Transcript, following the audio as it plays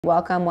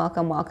Welcome,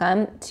 welcome,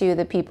 welcome to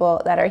the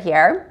people that are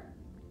here.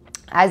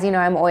 As you know,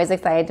 I'm always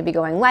excited to be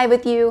going live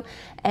with you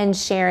and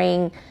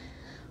sharing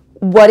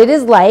what it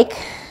is like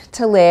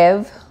to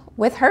live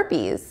with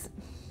herpes.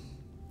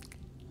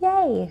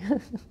 Yay.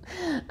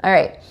 All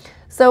right.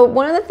 So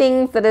one of the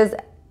things that is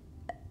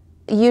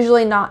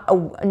usually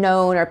not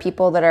known, or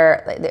people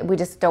that we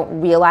just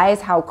don't realize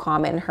how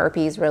common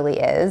herpes really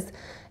is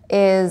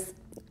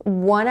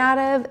 1 out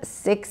of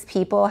 6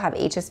 people have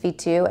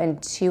HSV2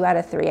 and 2 out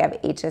of 3 have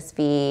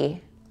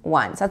HSV1.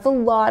 So that's a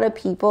lot of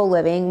people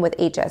living with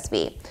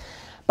HSV.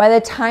 By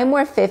the time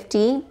we're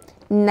 50,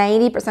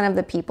 90% of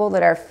the people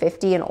that are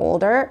 50 and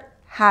older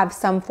have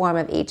some form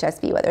of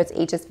HSV, whether it's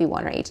HSV1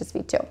 or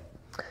HSV2.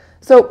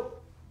 So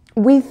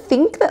we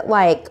think that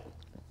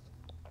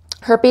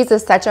herpes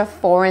is such a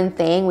foreign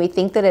thing. We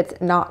think that it's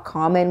not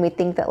common. We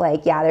think that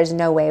there's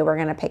no way we're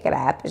going to pick it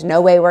up. There's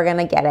no way we're going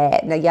to get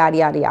it, yada,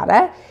 yada,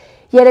 yada.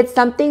 Yet it's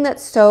something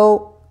that's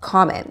so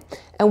common.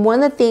 And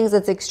one of the things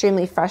that's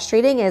extremely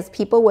frustrating is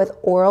people with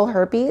oral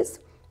herpes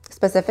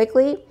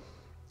specifically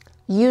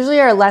usually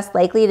are less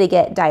likely to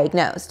get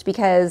diagnosed,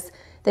 because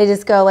they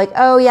just go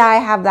oh yeah, I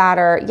have that,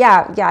 or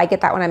yeah, I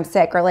get that when I'm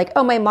sick, or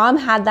oh, my mom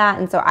had that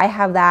and so I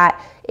have that.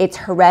 It's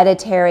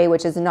hereditary,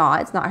 which is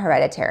not. It's not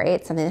hereditary.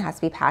 It's something that has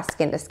to be passed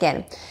skin to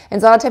skin.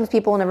 And so a lot of times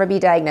people will never be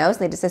diagnosed.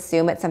 They just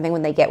assume it's something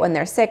when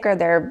they're sick or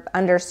they're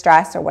under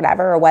stress or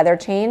whatever, or weather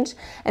change.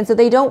 And so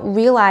they don't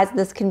realize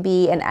this can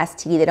be an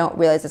STD. They don't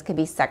realize this can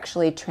be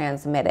sexually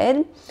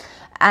transmitted.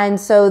 And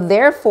so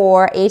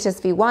therefore,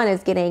 HSV1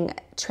 is getting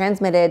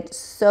transmitted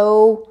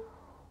so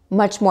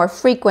much more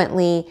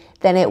frequently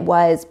than it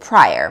was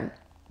prior.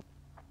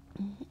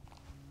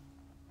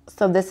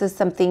 So this is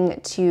something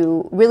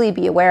to really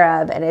be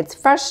aware of, and it's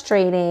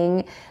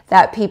frustrating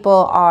that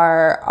people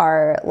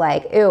are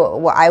like, ew,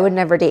 well, I would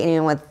never date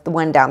anyone with the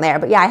one down there,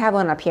 but yeah, I have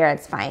one up here,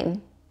 it's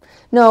fine.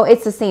 No,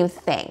 it's the same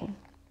thing,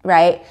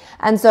 right?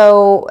 And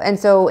so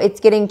it's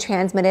getting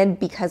transmitted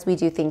because we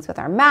do things with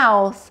our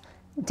mouth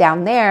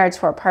down there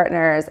to our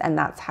partners, and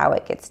that's how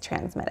it gets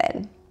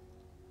transmitted.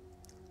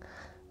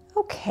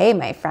 Okay,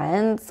 my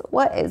friends,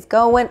 what is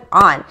going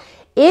on?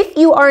 If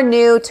you are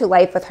new to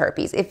life with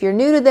herpes, if you're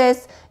new to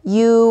this,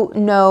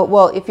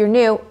 if you're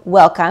new,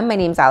 welcome. My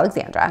name's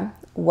Alexandra.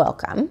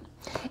 Welcome.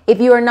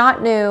 If you are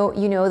not new,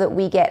 you know that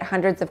we get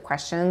hundreds of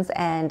questions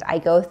and I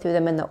go through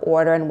them in the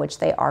order in which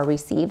they are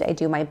received. I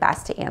do my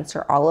best to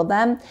answer all of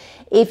them.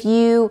 If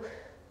you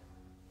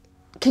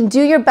can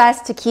do your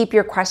best to keep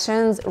your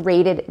questions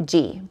rated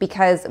G,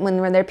 because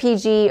when they're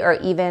PG or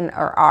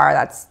R,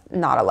 that's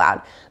not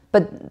allowed.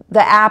 But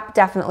the app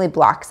definitely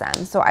blocks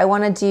them. So I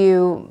want to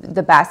do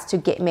the best to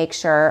make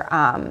sure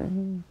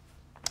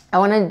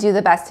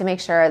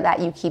that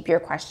you keep your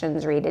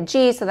questions rated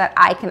G so that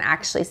I can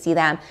actually see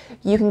them.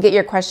 You can get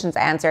your questions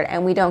answered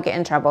and we don't get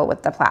in trouble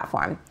with the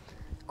platform.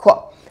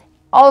 Cool.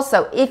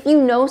 Also, if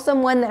you know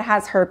someone that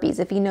has herpes,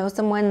 if you know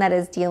someone that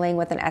is dealing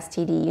with an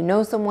STD, you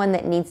know someone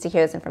that needs to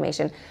hear this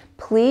information,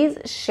 please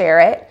share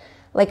it.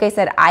 Like I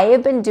said, I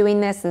have been doing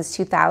this since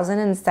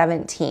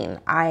 2017.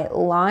 I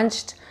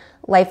launched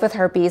Life with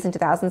Herpes in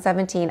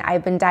 2017.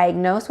 I've been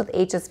diagnosed with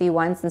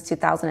HSV1 since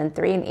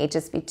 2003 and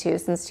HSV2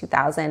 since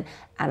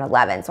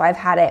 2011. So I've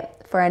had it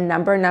for a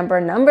number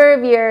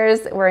of years.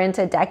 We're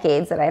into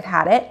decades that I've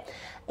had it.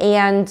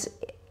 And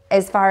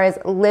as far as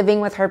living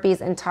with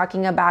herpes and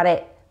talking about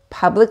it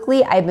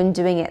publicly, I've been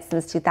doing it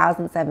since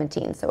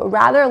 2017. So a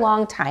rather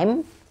long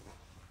time.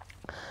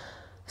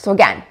 So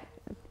again,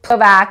 go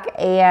back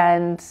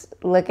and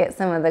look at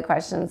some of the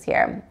questions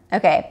here.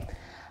 Okay.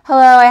 Hello,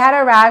 I had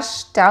a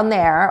rash down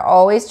there,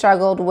 always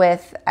struggled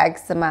with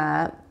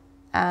eczema,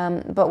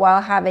 but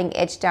while having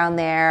itch down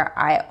there,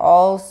 I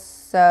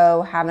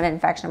also have an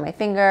infection on my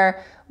finger,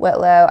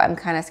 whitlow. I'm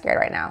kind of scared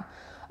right now.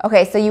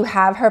 Okay, so you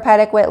have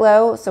herpetic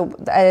whitlow. So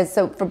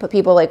for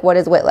people what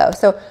is whitlow?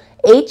 So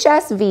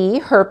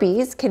HSV,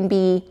 herpes, can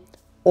be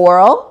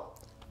oral,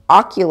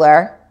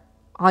 ocular,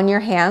 on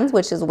your hands,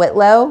 which is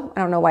whitlow. I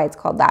don't know why it's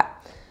called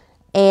that.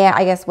 And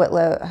I guess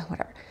whitlow,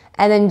 whatever.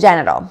 And then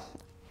genital.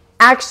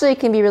 Actually, it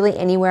can be really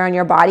anywhere on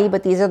your body,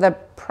 but these are the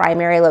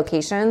primary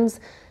locations,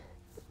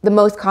 the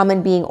most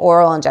common being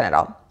oral and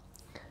genital.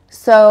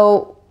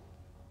 So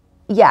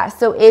yeah,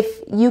 so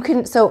if you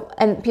can,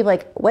 and people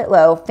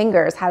whitlow,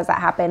 fingers, how does that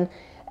happen?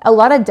 A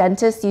lot of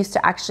dentists used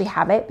to actually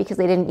have it because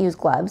they didn't use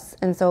gloves.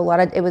 And so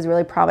it was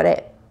really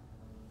prominent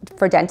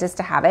for dentists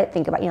to have it.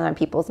 Think about, in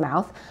people's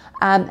mouth.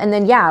 And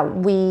then, yeah,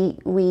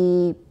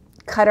 we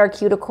cut our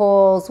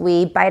cuticles,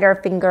 we bite our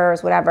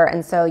fingers, whatever.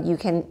 And so you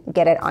can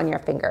get it on your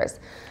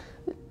fingers.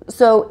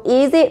 So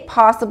is it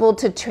possible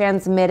to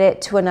transmit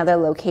it to another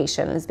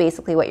location is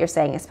basically what you're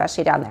saying,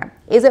 especially down there.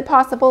 Is it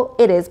possible?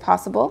 It is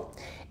possible.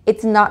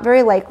 It's not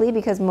very likely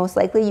because most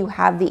likely you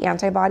have the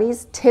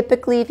antibodies.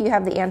 Typically, if you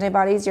have the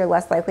antibodies, you're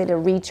less likely to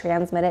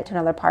retransmit it to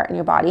another part in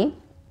your body.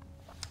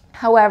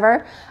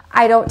 However,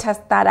 I don't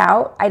test that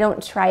out. I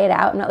don't try it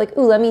out. I'm not like,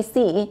 ooh, let me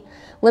see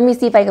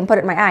if I can put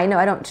it in my eye. No,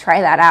 I don't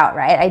try that out,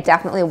 right? I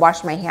definitely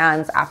wash my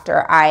hands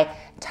after I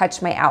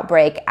touch my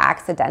outbreak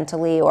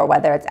accidentally, or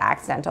whether it's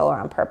accidental or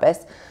on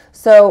purpose.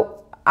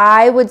 So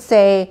I would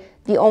say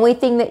the only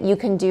thing that you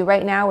can do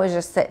right now is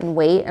just sit and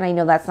wait. And I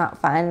know that's not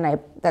fun, and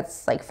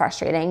that's like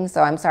frustrating.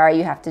 So I'm sorry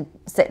you have to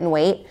sit and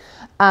wait.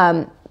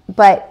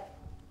 But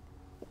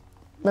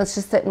let's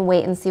just sit and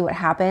wait and see what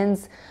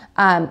happens.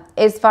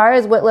 As far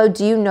as whitlow,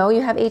 do you know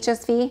you have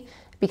HSV?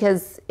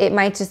 Because it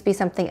might just be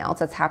something else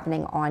that's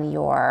happening on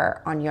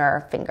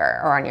your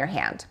finger or on your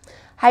hand.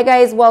 Hi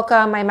guys,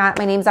 welcome. My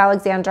name's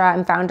Alexandra.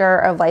 I'm founder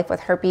of Life with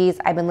Herpes.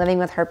 I've been living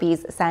with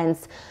herpes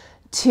since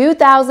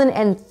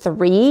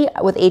 2003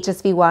 with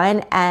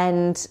HSV1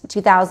 and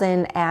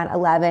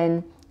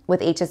 2011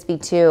 with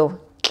HSV2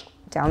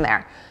 down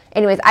there.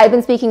 Anyways, I've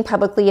been speaking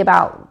publicly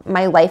about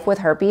my life with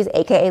herpes,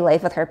 aka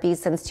Life with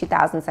Herpes, since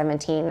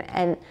 2017.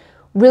 And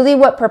really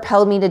what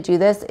propelled me to do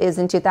this is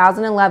in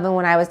 2011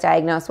 when I was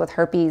diagnosed with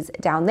herpes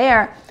down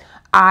there,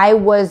 I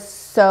was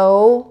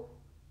so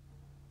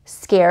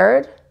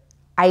scared,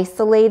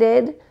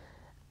 isolated.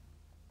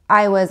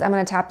 I'm going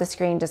to tap the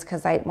screen just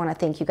because I want to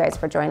thank you guys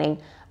for joining.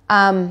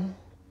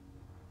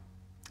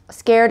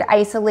 Scared,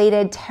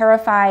 isolated,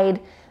 terrified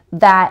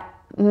that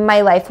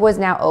my life was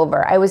now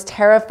over. I was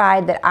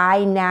terrified that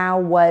I now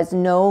was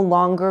no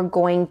longer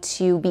going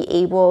to be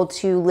able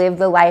to live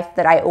the life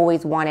that I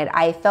always wanted.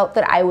 I felt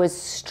that I was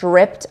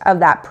stripped of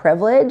that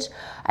privilege.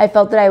 I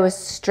felt that I was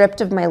stripped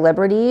of my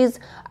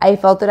liberties. I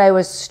felt that I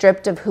was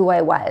stripped of who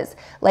I was.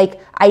 Like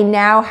I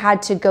now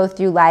had to go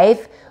through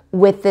life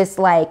with this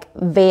like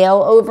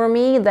veil over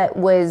me that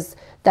was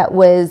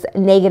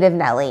negative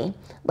Nelly.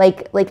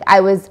 Like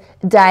I was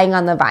dying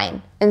on the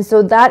vine. And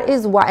so that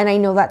is why, and I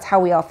know that's how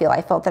we all feel.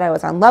 I felt that I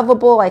was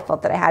unlovable. I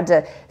felt that I had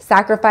to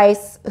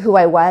sacrifice who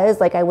I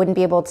was. Like I wouldn't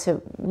be able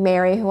to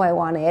marry who I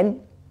wanted.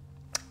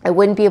 I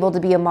wouldn't be able to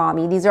be a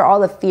mommy. These are all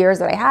the fears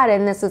that I had.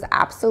 And this is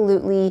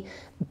absolutely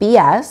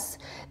BS.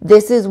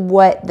 This is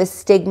what the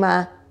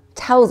stigma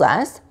tells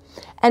us.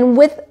 And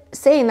with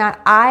saying that,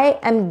 I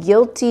am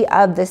guilty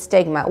of the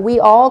stigma.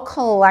 We all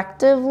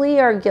collectively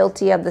are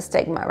guilty of the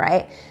stigma,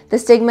 right? The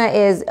stigma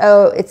is,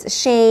 oh, it's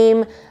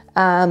shame,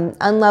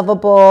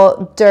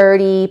 unlovable,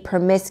 dirty,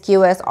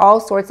 promiscuous, all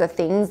sorts of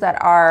things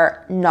that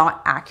are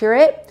not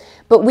accurate.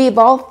 But we've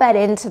all fed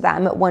into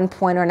them at one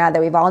point or another.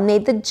 We've all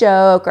made the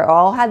joke or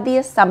all had the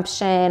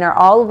assumption or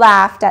all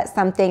laughed at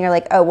something or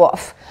like, oh, well,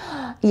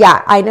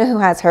 yeah, I know who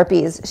has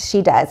herpes.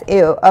 She does.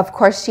 Ew, of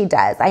course she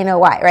does. I know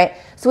why, right?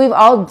 So we've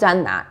all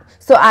done that.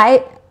 So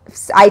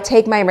I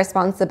take my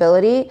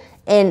responsibility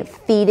in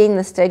feeding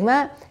the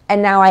stigma,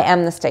 and now I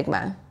am the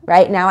stigma,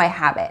 right? Now I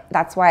have it.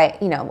 That's why,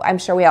 I'm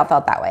sure we all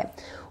felt that way.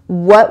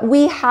 What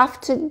we have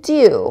to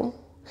do,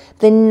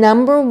 the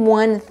number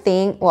one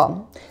thing,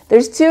 well,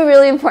 there's two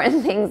really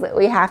important things that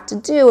we have to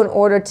do in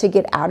order to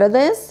get out of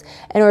this,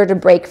 in order to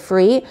break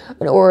free,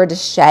 in order to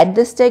shed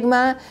the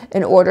stigma,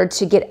 in order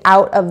to get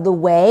out of the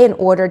way, in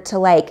order to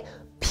like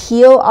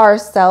peel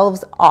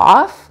ourselves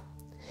off,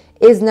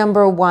 is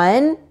number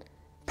one,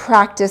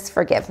 practice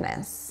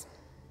forgiveness.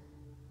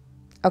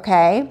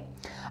 Okay?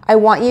 I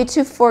want you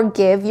to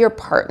forgive your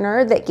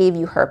partner that gave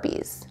you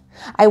herpes.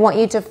 I want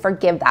you to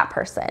forgive that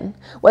person.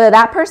 Whether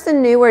that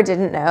person knew or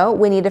didn't know,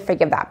 we need to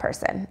forgive that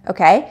person.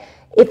 Okay?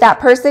 If that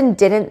person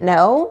didn't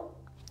know,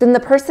 then the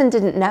person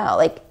didn't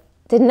know.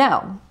 Didn't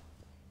know.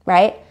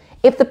 Right?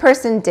 If the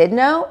person did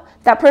know,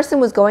 that person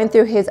was going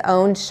through his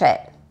own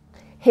shit.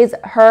 His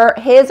or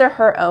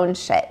her own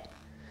shit.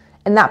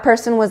 And that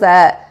person was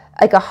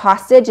like a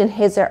hostage in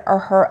his or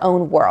her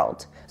own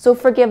world. So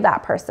forgive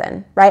that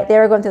person, right? They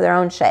were going through their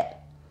own shit.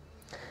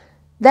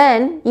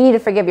 Then you need to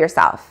forgive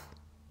yourself,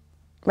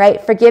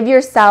 right? Forgive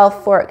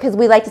yourself because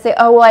we like to say,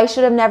 oh, well, I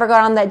should have never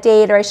gone on that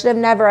date, or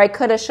I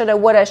coulda, shoulda,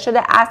 woulda, should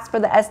have asked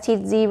for the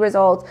STD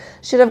results,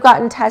 should have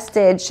gotten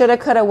tested, shoulda,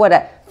 coulda,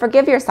 woulda.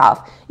 Forgive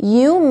yourself.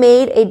 You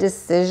made a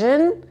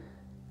decision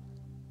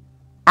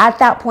at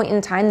that point in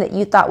time that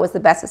you thought was the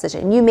best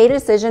decision. You made a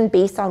decision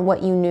based on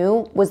what you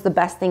knew was the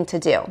best thing to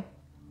do.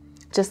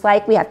 Just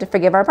like we have to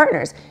forgive our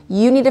partners.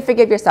 You need to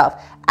forgive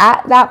yourself.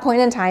 At that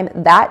point in time,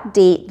 that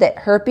date that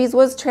herpes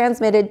was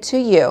transmitted to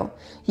you,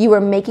 you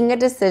were making a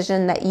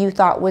decision that you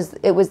thought was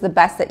the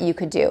best that you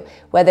could do.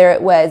 Whether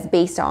it was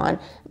based on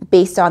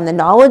the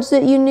knowledge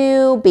that you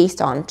knew, based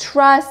on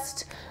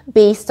trust,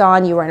 based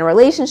on you were in a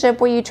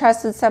relationship where you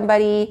trusted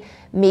somebody,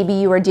 maybe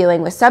you were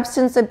dealing with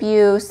substance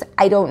abuse,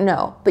 I don't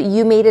know. But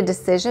you made a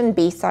decision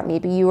based on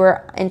maybe you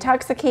were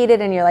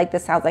intoxicated and you're like,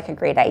 this sounds like a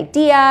great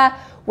idea.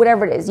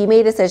 Whatever it is, you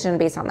made a decision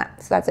based on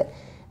that. So that's it.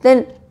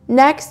 Then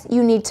next,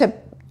 you need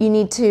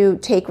to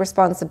take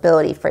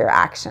responsibility for your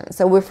actions.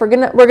 So we're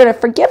gonna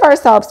forgive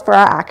ourselves for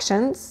our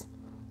actions,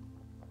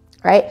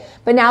 right?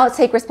 But now let's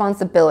take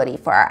responsibility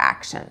for our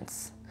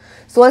actions.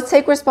 So let's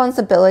take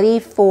responsibility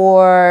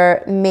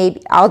for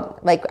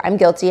I'm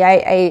guilty.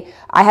 I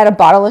had a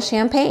bottle of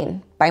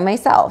champagne by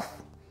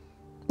myself,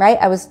 right?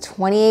 I was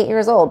 28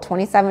 years old,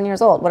 27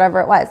 years old, whatever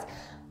it was.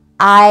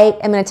 I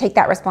am gonna take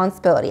that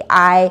responsibility.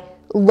 I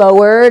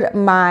lowered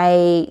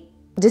my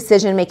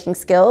decision-making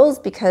skills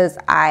because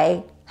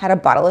I had a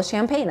bottle of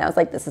champagne. I was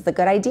like, this is a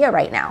good idea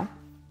right now,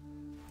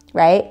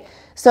 right?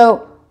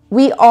 So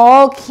we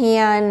all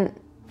can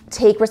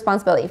take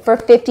responsibility for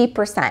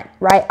 50%,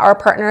 right? Our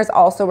partner is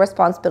also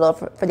responsible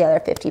for the other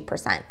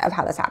 50% of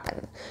how this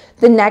happens.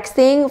 The next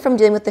thing from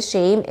dealing with the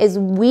shame is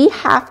we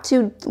have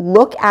to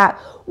look at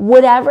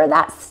whatever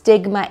that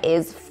stigma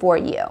is for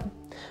you,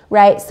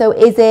 right? So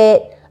is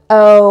it,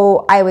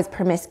 oh, I was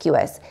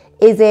promiscuous?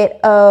 Is it,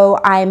 oh,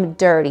 I'm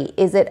dirty?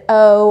 Is it,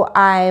 oh,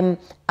 I'm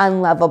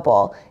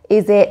unlovable?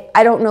 Is it,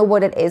 I don't know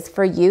what it is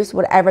for you. So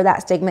whatever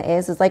that stigma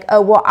is like, oh,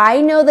 well, I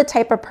know the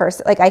type of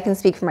person, like I can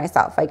speak for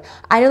myself. Like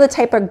I know the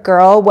type of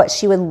girl, what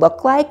she would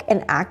look like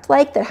and act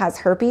like that has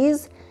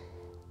herpes.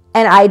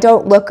 And I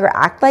don't look or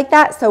act like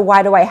that. So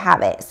why do I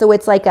have it? So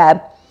it's like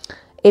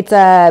it's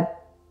a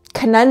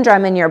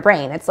conundrum in your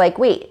brain. It's like,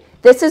 wait,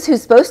 this is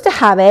who's supposed to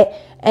have it.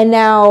 And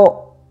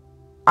now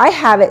I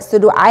have it, so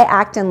do I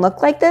act and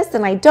look like this?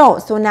 And I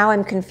don't, so now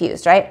I'm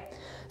confused, right?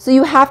 So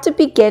you have to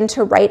begin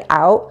to write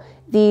out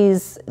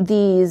these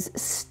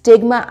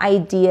stigma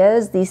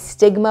ideas, these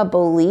stigma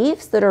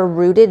beliefs that are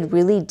rooted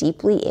really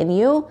deeply in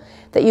you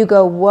that you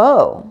go,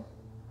 whoa,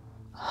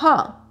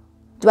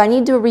 do I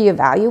need to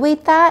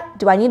reevaluate that?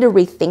 Do I need to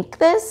rethink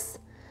this?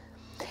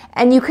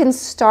 And you can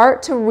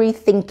start to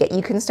rethink it.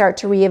 You can start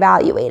to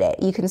reevaluate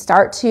it. You can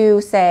start to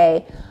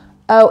say,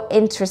 oh,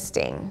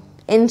 interesting.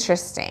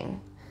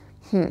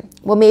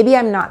 Well, maybe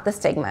I'm not the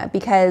stigma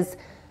because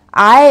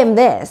I am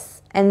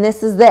this and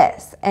this is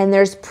this and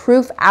there's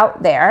proof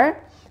out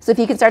there. So if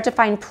you can start to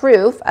find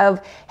proof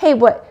of, hey,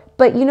 but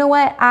you know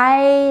what?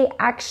 I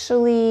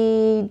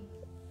actually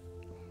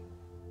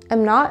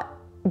am not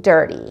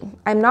dirty.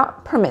 I'm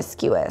not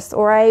promiscuous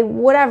or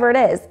whatever it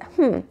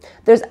is.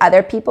 There's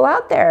other people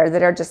out there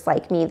that are just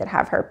like me that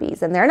have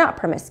herpes and they're not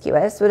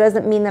promiscuous. So it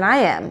doesn't mean that I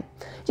am.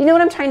 Do you know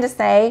what I'm trying to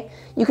say?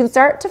 You can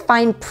start to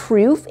find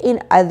proof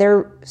in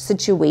other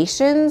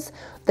situations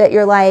that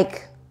you're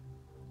like,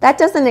 that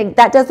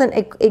doesn't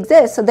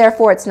exist. So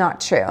therefore it's not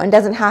true and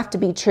doesn't have to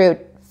be true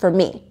for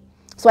me.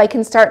 So I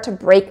can start to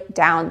break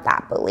down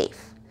that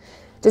belief.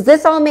 Does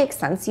this all make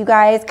sense, you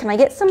guys? Can I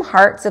get some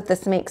hearts if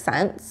this makes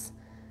sense?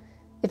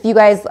 If you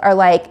guys are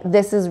like,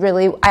 this is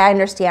really, I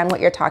understand what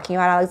you're talking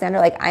about, Alexander.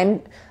 Like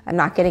I'm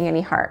not getting any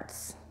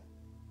hearts.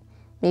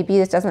 Maybe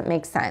this doesn't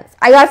make sense.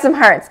 I got some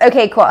hearts.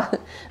 Okay, cool. I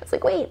was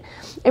like, wait,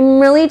 I'm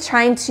really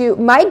trying to,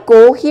 my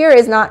goal here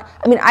is not,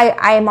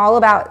 I am all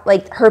about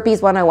like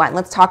herpes 101.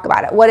 Let's talk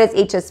about it. What is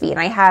HSV? And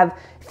I have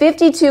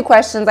 52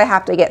 questions I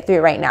have to get through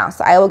right now.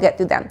 So I will get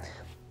through them.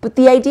 But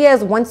the idea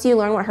is once you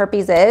learn what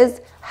herpes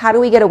is, how do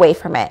we get away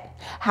from it?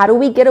 How do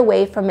we get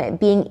away from it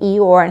being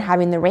Eeyore and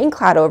having the rain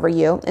cloud over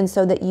you, and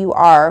so that you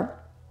are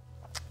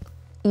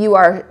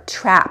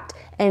trapped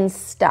and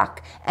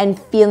stuck and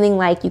feeling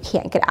like you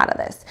can't get out of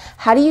this?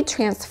 How do you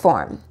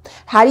transform?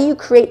 How do you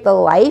create the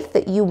life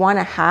that you want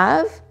to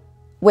have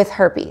with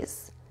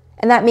herpes?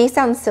 And that may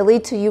sound silly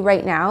to you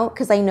right now,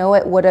 because I know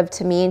it would have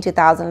to me in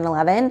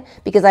 2011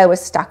 because I was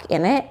stuck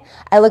in it.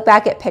 I look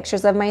back at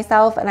pictures of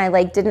myself and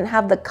I didn't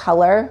have the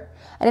color.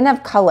 I didn't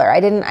have color.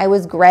 I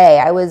was gray.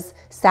 I was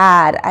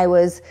sad.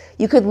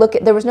 You could look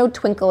at, there was no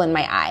twinkle in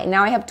my eye.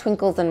 Now I have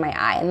twinkles in my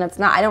eye, and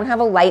I don't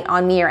have a light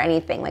on me or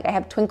anything. Like I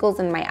have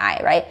twinkles in my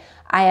eye, right?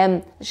 I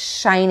am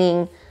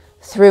shining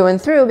through and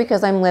through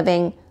because I'm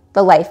living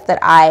the life that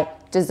I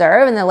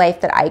deserve and the life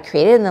that I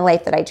created and the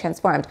life that I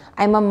transformed.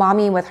 I'm a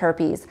mommy with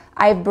herpes.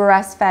 I've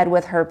breastfed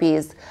with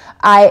herpes.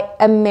 I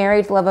am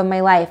married to the love of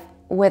my life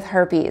with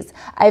herpes.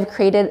 I've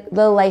created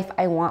the life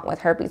I want with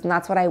herpes, and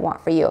that's what I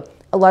want for you.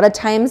 A lot of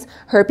times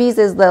herpes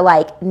is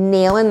the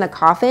nail in the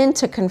coffin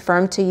to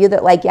confirm to you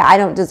that yeah, I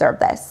don't deserve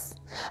this.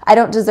 I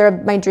don't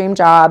deserve my dream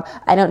job.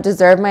 I don't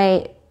deserve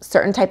my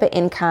certain type of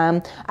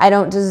income. I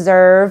don't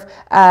deserve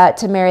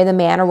to marry the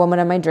man or woman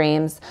of my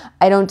dreams.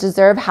 I don't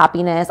deserve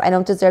happiness. I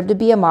don't deserve to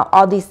be a mom,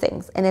 all these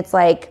things. And it's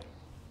like,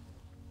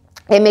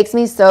 it makes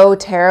me so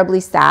terribly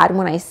sad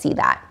when I see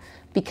that,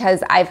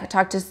 because I've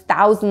talked to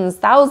thousands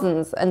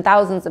and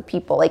thousands of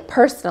people,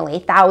 personally,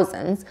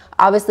 thousands,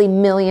 obviously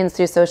millions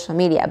through social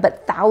media,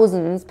 but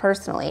thousands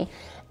personally.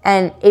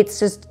 And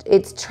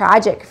it's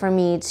tragic for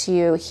me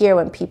to hear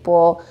when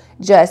people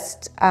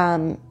just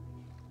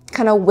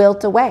kind of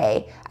wilt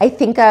away. I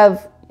think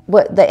of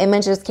what the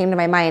image just came to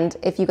my mind.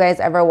 If you guys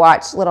ever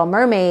watched Little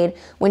Mermaid,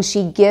 when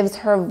she gives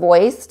her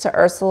voice to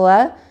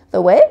Ursula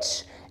the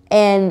witch,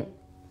 and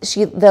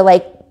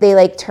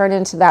they turn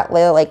into that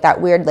little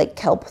that weird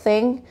kelp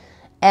thing,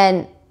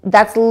 and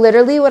that's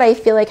literally what I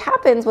feel like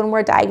happens when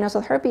we're diagnosed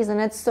with herpes,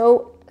 and it's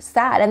so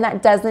sad, and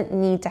that doesn't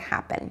need to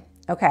happen.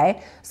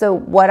 Okay, so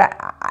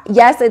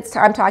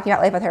I'm talking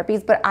about life with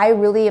herpes, but I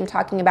really am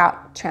talking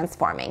about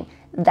transforming.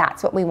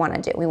 That's what we want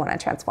to do. We want to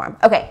transform.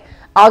 Okay,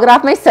 I'll get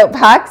off my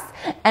soapbox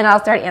and I'll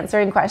start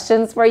answering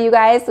questions for you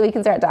guys so we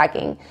can start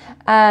talking.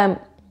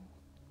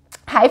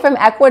 Hi from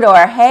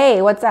Ecuador.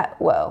 Hey, what's up?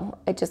 Whoa,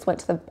 I just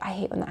went to I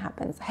hate when that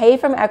happens. Hey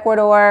from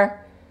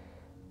Ecuador.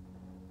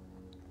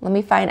 Let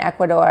me find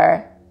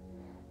Ecuador.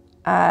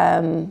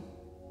 I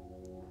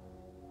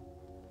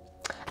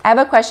have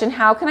a question.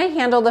 How can I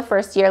handle the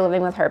first year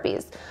living with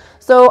herpes?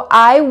 So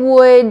I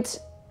would,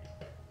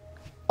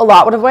 a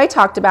lot of what I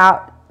talked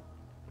about,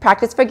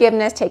 Practice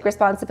forgiveness, take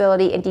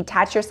responsibility, and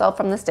detach yourself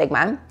from the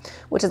stigma,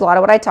 which is a lot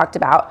of what I talked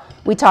about.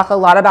 We talk a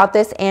lot about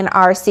this in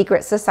our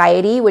secret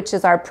society, which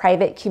is our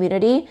private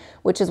community,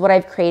 which is what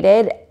I've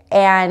created.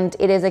 And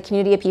it is a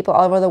community of people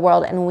all over the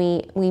world. And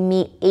we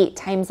meet 8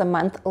 times a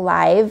month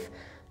live,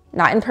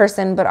 not in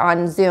person, but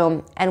on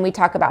Zoom. And we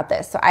talk about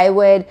this. So I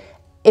would,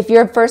 if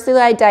you're firstly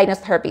diagnosed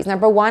with herpes,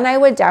 number one, I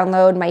would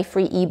download my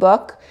free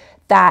ebook.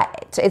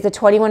 That is a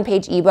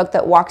 21-page ebook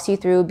that walks you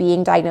through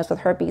being diagnosed with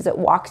herpes. It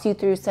walks you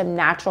through some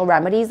natural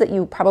remedies that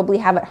you probably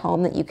have at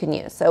home that you can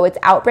use. So it's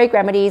Outbreak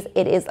Remedies.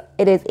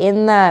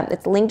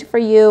 It's linked for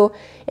you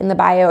in the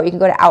bio. You can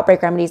go to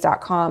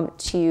outbreakremedies.com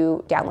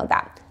to download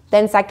that.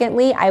 Then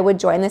secondly, I would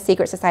join the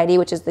Secret Society,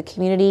 which is the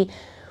community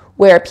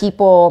where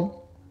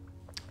people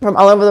from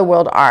all over the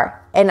world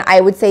are. And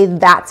I would say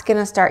that's going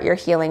to start your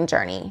healing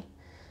journey.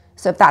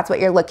 So if that's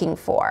what you're looking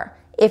for.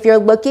 If you're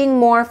looking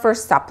more for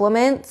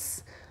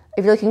supplements,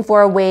 if you're looking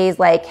for ways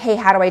like, hey,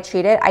 how do I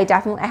treat it? I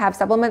have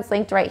supplements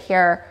linked right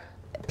here,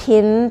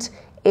 pinned.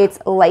 It's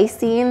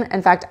lysine.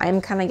 In fact,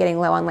 I'm kind of getting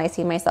low on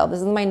lysine myself.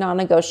 This is my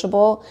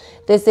non-negotiable.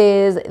 This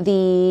is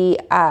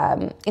it's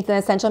an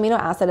essential amino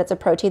acid. It's a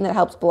protein that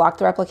helps block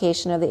the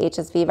replication of the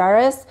HSV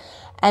virus.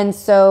 And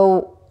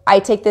so I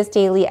take this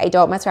daily. I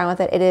don't mess around with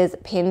it. It is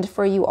pinned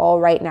for you all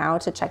right now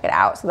to check it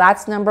out. So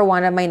that's number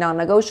one of my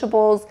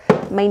non-negotiables.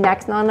 My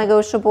next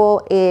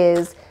non-negotiable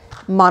is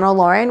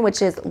monolaurin,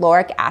 which is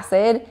lauric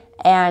acid,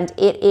 and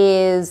it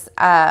is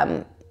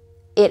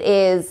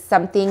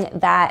something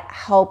that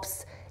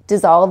helps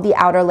dissolve the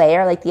outer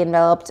layer, like the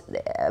enveloped.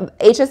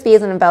 HSV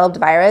is an enveloped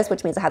virus,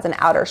 which means it has an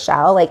outer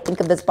shell. Like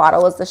think of this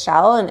bottle as the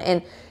shell,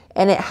 and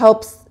it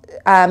helps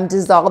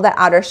dissolve that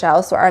outer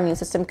shell so our immune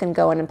system can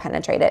go in and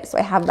penetrate it. So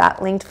I have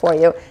that linked for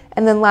you.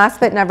 And then last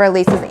but never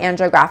least is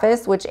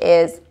andrographis, which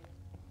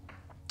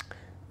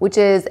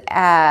is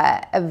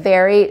a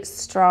very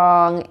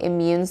strong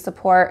immune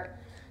support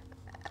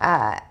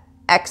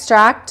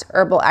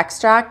herbal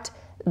extract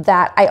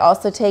that I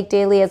also take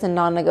daily as a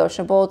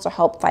non-negotiable to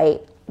help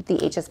fight the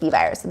HSV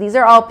virus. So these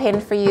are all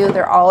pinned for you.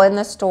 They're all in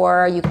the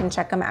store. You can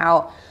check them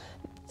out.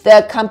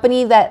 The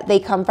company that they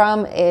come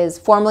from is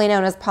formerly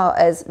known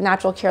as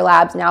Natural Cure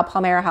Labs, now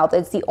Palmera Health.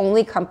 It's the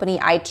only company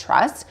I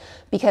trust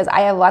because I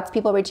have lots of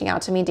people reaching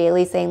out to me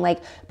daily saying,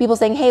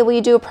 hey, will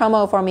you do a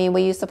promo for me?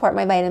 Will you support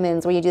my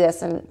vitamins? Will you do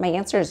this? And my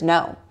answer is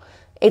no.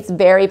 It's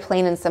very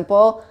plain and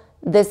simple.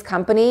 This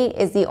company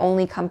is the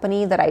only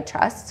company that I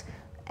trust,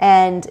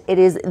 and it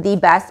is the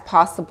best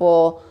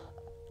possible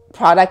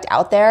product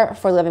out there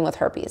for living with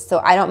herpes. So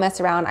I don't mess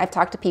around. I've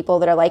talked to people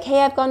that are like,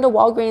 hey, I've gone to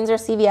Walgreens or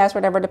CVS or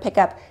whatever to pick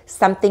up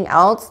something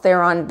else.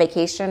 They're on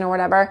vacation or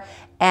whatever.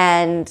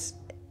 And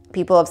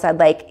people have said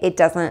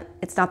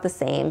it's not the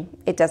same.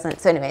 It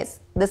doesn't. So anyways,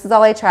 this is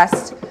all I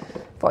trust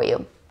for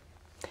you.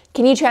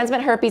 Can you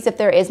transmit herpes if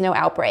there is no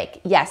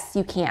outbreak? Yes,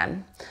 you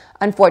can,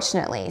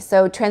 unfortunately.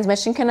 So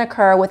transmission can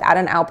occur without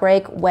an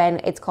outbreak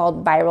when it's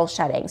called viral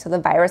shedding. So the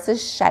virus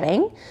is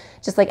shedding,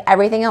 just like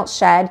everything else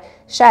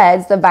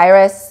sheds, the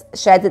virus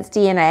sheds its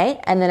DNA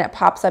and then it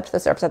pops up to the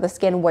surface of the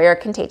skin where you're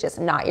contagious,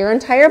 not your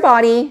entire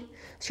body.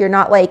 So you're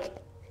not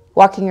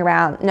walking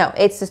around. No,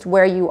 it's just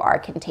where you are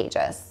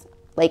contagious.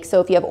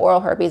 So if you have oral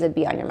herpes, it'd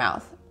be on your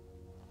mouth.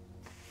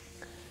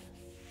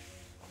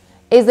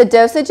 Is the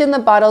dosage in the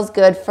bottles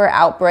good for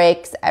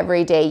outbreaks,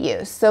 everyday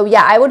use? So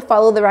yeah, I would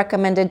follow the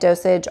recommended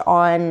dosage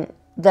on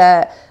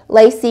the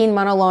Lysine,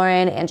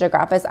 monolaurin,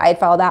 andrographis. I'd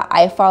follow that.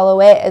 I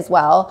follow it as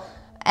well.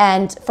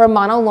 And for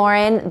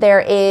monolaurin,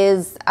 there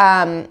is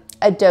a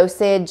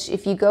dosage.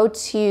 If you go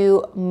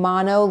to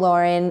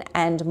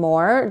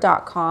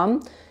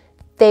monolaurinandmore.com,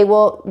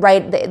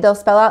 they'll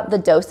spell out the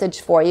dosage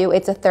for you.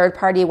 It's a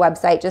third-party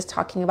website just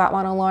talking about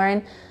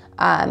monolaurin.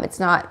 It's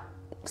not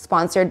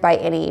sponsored by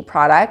any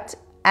product.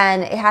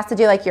 And it has to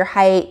do your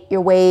height,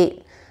 your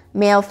weight,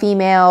 male,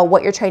 female,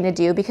 what you're trying to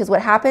do. Because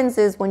what happens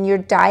is when you're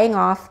dying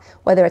off,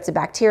 whether it's a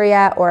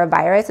bacteria or a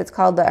virus, it's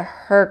called the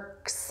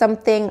Herpes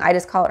something. I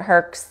just call it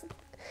Herpes.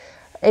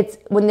 It's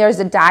when there's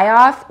a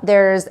die-off,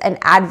 there's an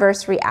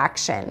adverse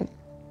reaction.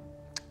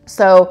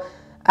 So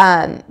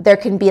there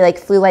can be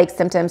flu-like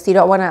symptoms. So you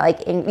don't want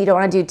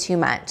to do too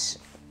much.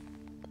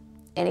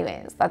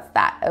 Anyways, that's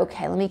that.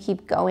 Okay, let me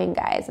keep going,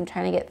 guys. I'm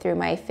trying to get through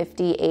my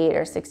 58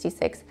 or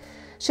 66.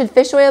 Should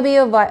fish oil be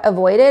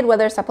avoided? What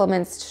other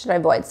supplements should I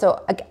avoid?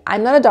 So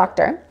I'm not a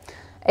doctor,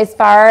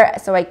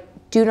 so I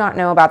do not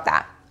know about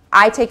that.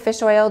 I take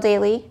fish oil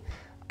daily.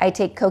 I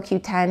take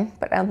CoQ10,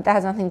 but that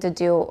has nothing to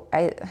do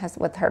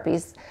with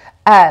herpes.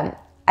 I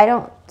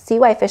don't see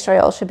why fish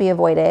oil should be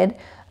avoided.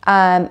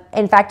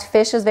 In fact,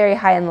 fish is very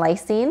high in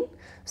lysine,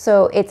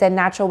 so it's a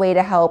natural way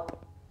to help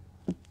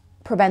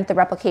prevent the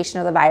replication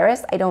of the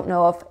virus. I don't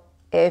know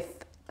if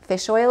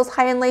fish oil is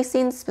high in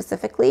lysine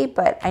specifically,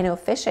 but I know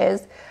fish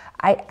is.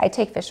 I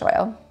take fish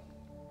oil.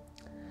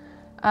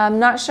 I'm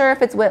not sure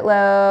if it's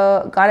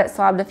whitlow. Got it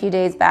swabbed a few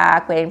days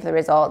back, waiting for the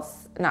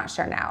results. Not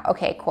sure now.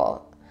 Okay,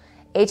 cool.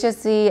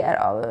 HSC at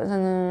all.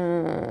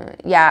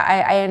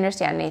 Yeah, I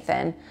understand,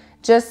 Nathan.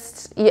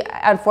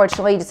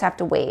 Unfortunately, you just have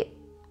to wait,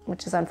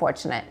 which is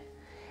unfortunate.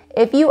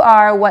 If you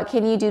are, what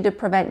can you do to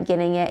prevent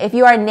getting it? If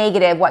you are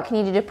negative, what can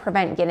you do to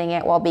prevent getting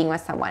it while being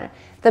with someone?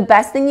 The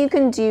best thing you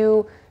can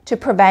do to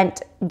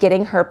prevent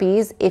getting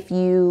herpes, if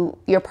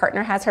your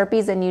partner has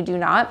herpes and you do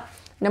not,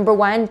 number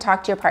one,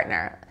 talk to your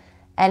partner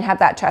and have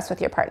that trust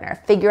with your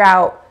partner. Figure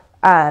out,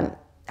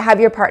 have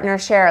your partner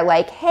share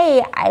like,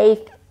 hey,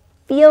 I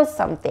feel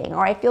something,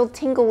 or I feel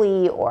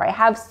tingly, or I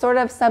have sort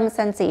of some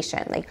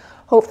sensation. Like,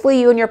 hopefully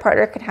you and your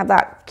partner can have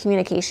that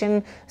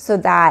communication so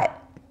that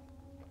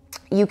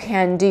you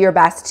can do your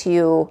best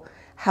to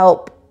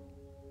help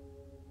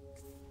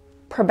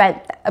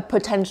prevent a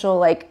potential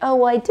like, oh,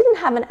 well, I didn't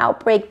have an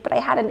outbreak, but I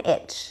had an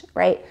itch,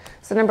 right?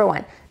 So number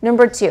one.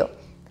 Number two,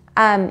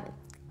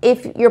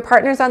 if your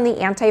partner's on the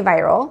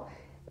antiviral,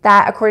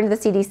 that according to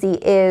the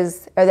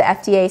CDC or the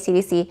FDA,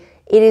 CDC,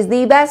 it is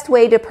the best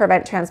way to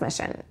prevent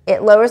transmission.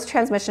 It lowers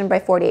transmission by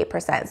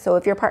 48%. So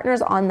if your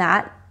partner's on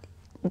that,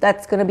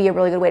 that's going to be a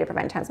really good way to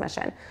prevent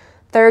transmission.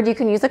 Third, you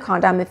can use a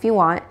condom if you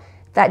want.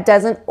 That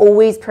doesn't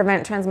always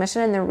prevent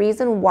transmission. And the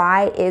reason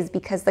why is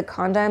because the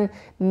condom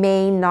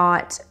may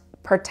not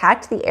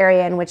protect the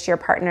area in which your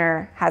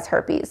partner has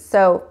herpes.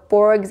 So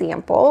for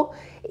example,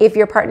 if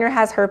your partner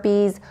has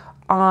herpes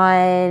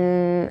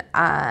on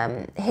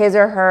his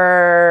or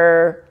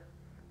her,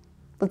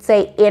 let's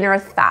say, inner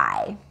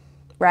thigh,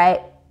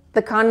 right?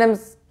 The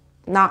condom's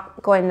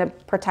not going to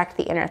protect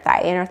the inner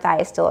thigh. The inner thigh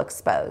is still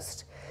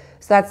exposed.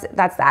 So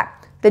that's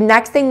that. The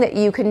next thing that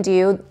you can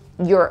do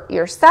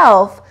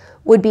yourself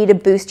would be to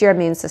boost your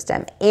immune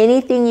system.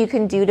 Anything you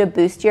can do to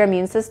boost your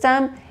immune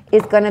system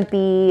is going to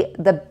be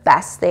the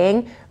best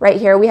thing. Right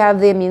here we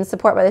have the immune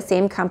support by the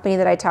same company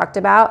that I talked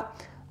about.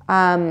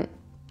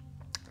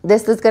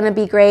 This is going to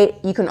be great.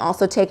 You can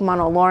also take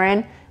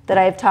monolaurin that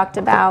I've talked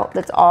about.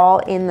 That's all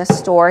in the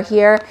store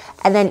here.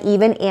 And then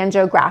even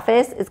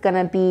angiographis's is going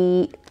to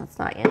be, that's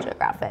not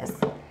angiographis's.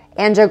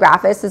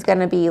 Angiographis's is going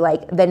to be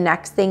like the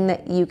next thing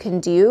that you can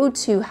do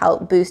to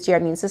help boost your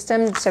immune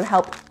system, to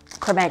help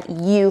prevent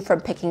you from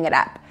picking it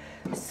up.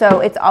 So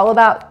it's all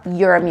about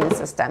your immune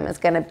system. It's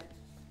going to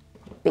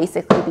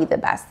basically be the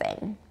best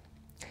thing.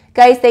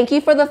 Guys, thank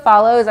you for the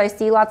follows. I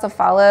see lots of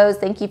follows.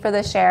 Thank you for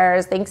the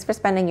shares. Thanks for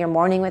spending your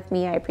morning with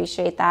me. I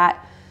appreciate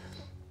that.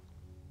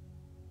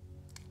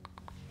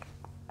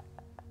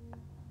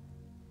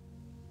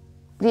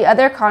 The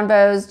other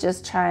combos,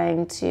 just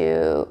trying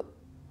to,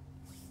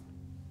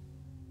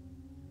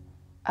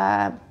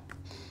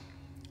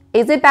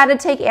 is it bad to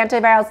take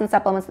antivirals and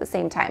supplements at the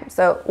same time?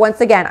 So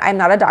once again, I'm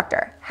not a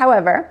doctor.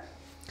 However,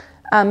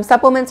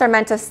 supplements are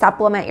meant to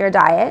supplement your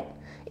diet.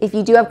 If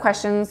you do have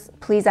questions,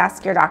 please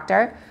ask your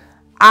doctor.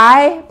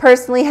 I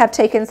personally have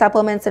taken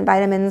supplements and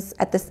vitamins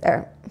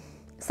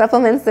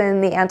supplements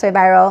and the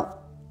antiviral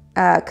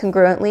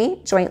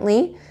congruently,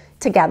 jointly,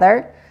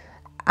 together.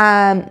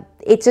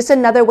 It's just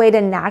another way to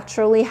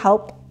naturally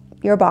help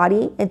your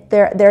body.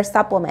 They're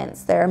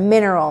supplements, they're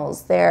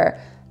minerals,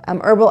 they're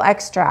herbal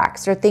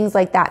extracts or things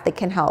like that that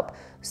can help.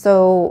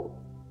 So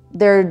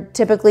there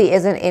typically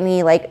isn't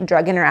any like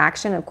drug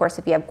interaction. Of course,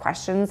 if you have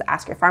questions,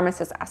 ask your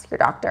pharmacist, ask your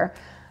doctor.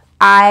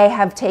 I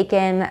have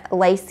taken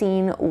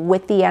Lysine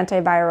with the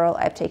antiviral.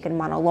 I've taken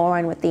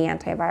monolaurin with the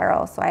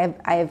antiviral. So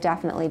I have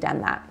definitely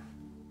done that.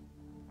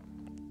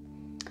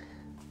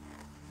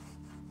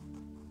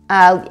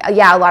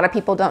 Yeah, a lot of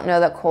people don't know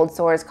that cold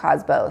sores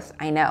cause both.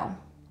 I know.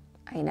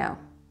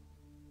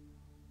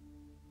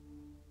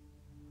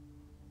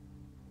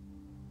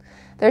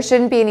 There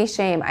shouldn't be any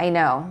shame. I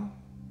know.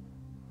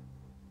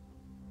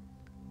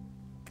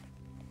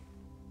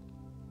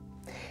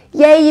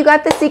 Yay, you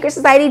got the Secret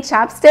Society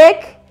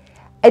chapstick?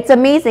 It's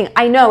amazing.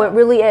 I know, it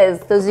really is.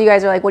 Those of you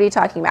guys are like, what are you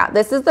talking about?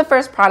 This is the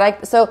first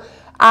product. So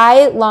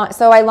I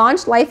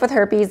launched Life with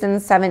Herpes in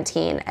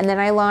 2017, and then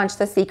I launched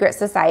the Secret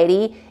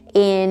Society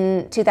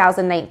in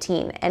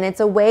 2019. And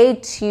it's a way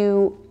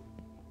to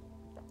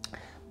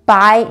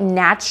buy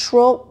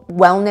natural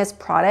wellness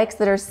products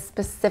that are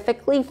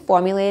specifically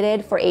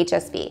formulated for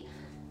HSV.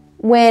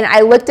 When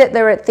I looked at,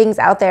 there were things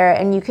out there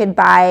and you could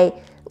buy,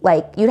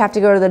 like, you'd have to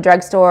go to the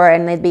drugstore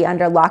and they'd be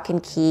under lock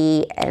and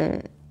key.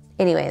 And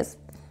anyways,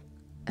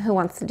 who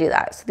wants to do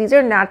that? So these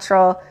are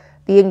natural.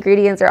 The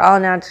ingredients are all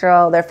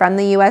natural. They're from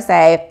the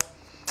USA,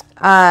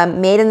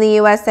 made in the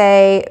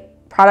USA,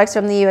 products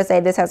from the USA.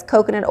 This has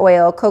coconut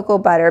oil, cocoa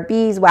butter,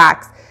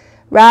 beeswax,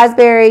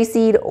 raspberry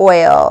seed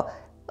oil,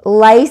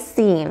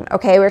 lysine.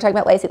 Okay, we were talking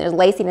about lysine. There's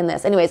lysine in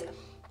this. Anyways,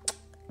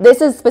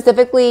 this is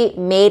specifically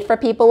made for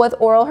people with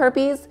oral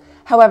herpes.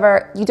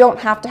 However, you don't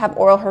have to have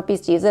oral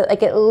herpes to use it.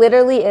 Like, it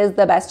literally is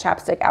the best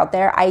chapstick out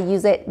there. I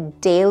use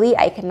it daily.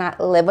 I cannot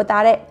live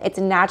without it. It's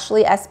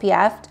naturally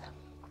SPF'd.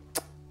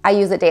 I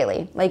use it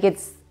daily. Like,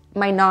 it's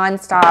my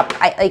nonstop.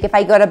 Like, if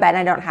I go to bed and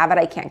I don't have it,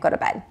 I can't go to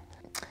bed.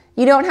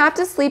 You don't have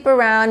to sleep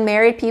around.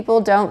 Married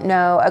people don't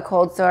know a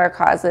cold sore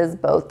causes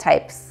both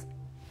types.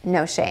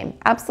 No shame.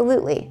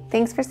 Absolutely.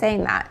 Thanks for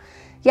saying that.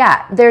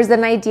 Yeah, there's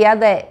an idea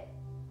that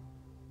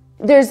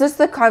there's just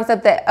the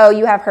concept that, oh,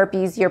 you have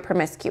herpes, you're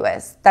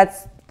promiscuous.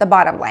 That's the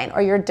bottom line.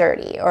 Or you're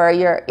dirty, or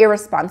you're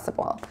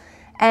irresponsible.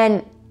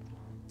 And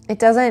It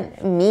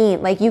doesn't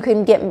mean, like, you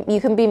can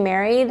be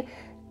married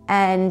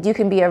and you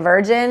can be a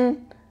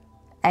virgin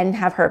and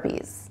have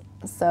herpes.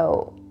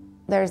 So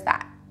there's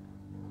that.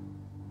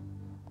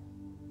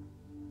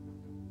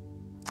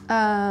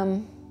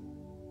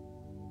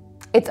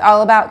 It's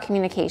all about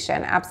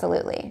communication,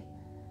 absolutely.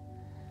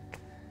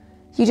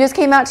 You just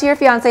came out to your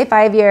fiance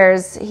 5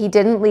 years. He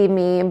didn't leave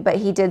me, but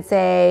he did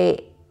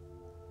say,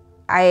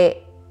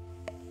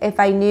 if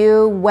I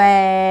knew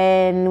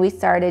when we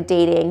started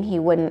dating, he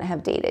wouldn't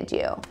have dated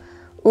you.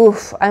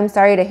 Oof, I'm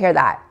sorry to hear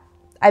that.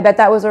 I bet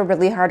that was a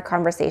really hard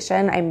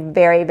conversation. I'm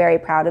very, very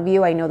proud of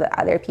you. I know that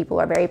other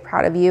people are very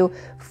proud of you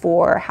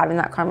for having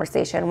that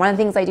conversation. One of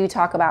the things I do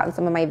talk about in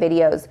some of my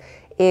videos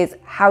is,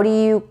 how do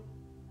you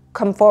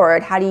come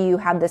forward? How do you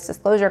have this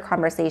disclosure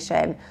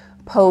conversation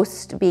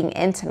post being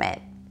intimate?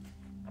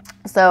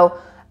 So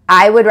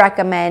I would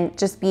recommend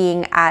just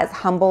being as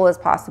humble as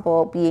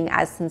possible, being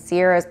as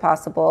sincere as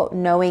possible,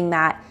 knowing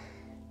that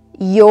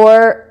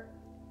you're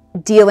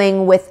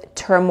dealing with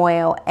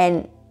turmoil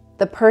and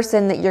the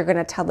person that you're going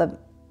to tell the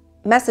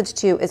message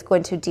to is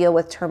going to deal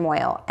with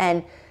turmoil,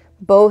 and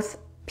both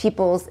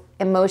people's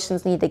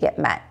emotions need to get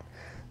met.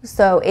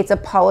 So it's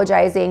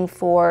apologizing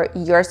for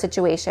your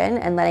situation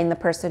and letting the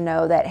person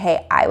know that,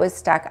 hey, I was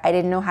stuck. I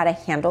didn't know how to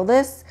handle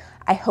this.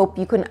 I hope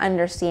you can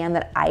understand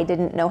that I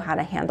didn't know how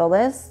to handle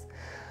this.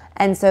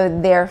 And so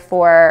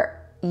therefore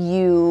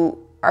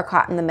you are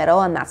caught in the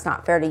middle, and that's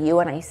not fair to you.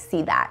 And I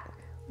see that.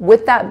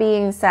 With that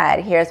being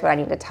said, here's what I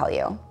need to tell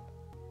you.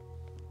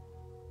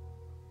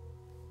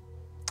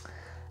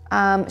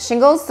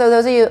 Shingles, so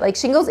those of you, like,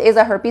 shingles is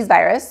a herpes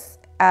virus.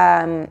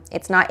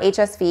 It's not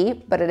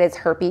HSV, but it is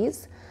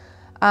herpes.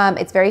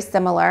 It's very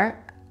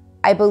similar.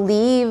 I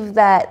believe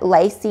that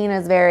lysine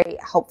is very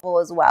helpful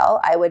as well.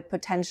 I would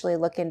potentially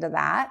look into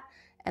that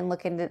and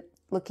looking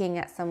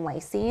at some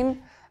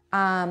lysine.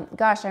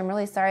 Gosh, I'm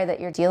really sorry that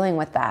you're dealing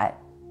with that.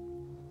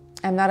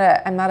 I'm not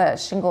a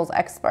shingles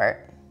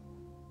expert.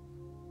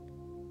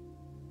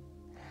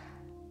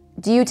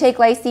 Do you take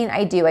lysine?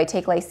 I do. I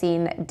take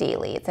lysine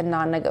daily. It's a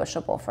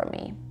non-negotiable for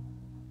me.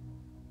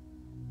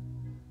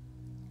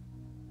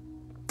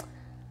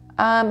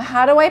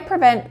 How do I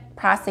prevent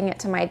passing it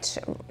to my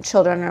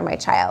children or my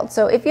child?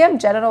 So if you have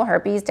genital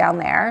herpes down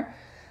there,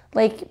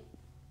 like,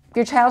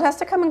 your child has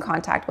to come in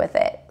contact with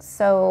it.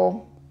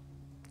 So,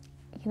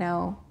 you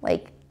know,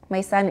 like,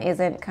 my son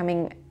isn't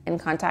coming in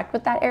contact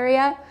with that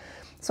area,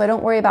 so I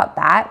don't worry about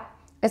that.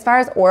 As far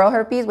as oral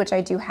herpes, which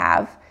I do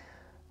have,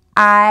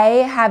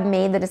 I have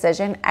made the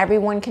decision,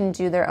 everyone can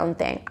do their own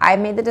thing. I've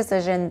made the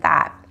decision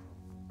that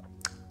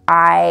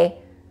I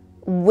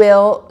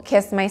will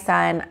kiss my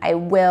son. I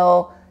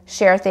will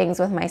share things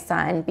with my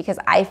son, because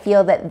I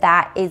feel that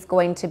that is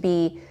going to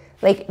be,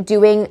 like,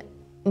 doing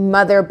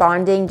mother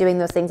bonding, doing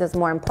those things is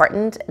more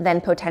important than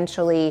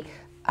potentially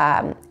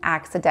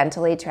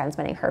accidentally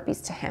transmitting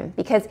herpes to him,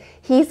 because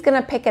he's going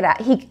to pick it up.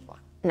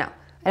 No,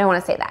 I don't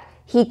want to say that.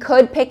 He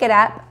could pick it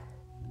up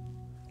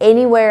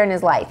anywhere in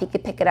his life. He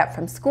could pick it up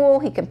from school.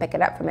 He can pick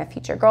it up from a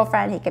future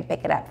girlfriend. He could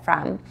pick it up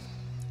from,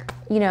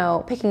 you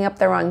know, picking up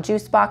the wrong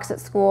juice box at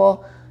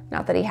school.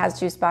 Not that he has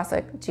juice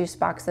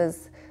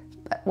boxes,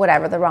 but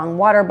whatever, the wrong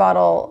water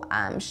bottle,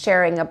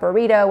 sharing a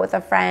burrito with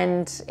a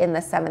friend in the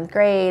 7th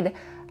grade.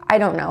 I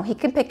don't know. He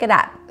could pick it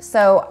up.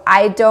 So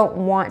I don't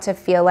want to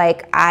feel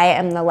like I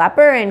am the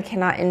leper and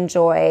cannot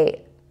enjoy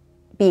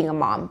being a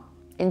mom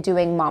and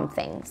doing mom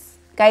things.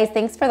 Guys,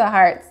 thanks for the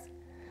hearts.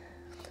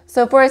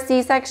 So for a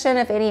C-section,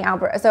 if any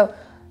outbreak,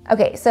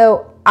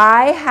 so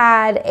I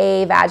had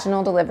a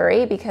vaginal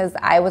delivery because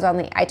I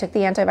took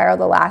the antiviral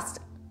the last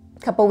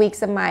couple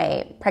weeks of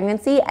my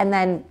pregnancy, and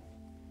then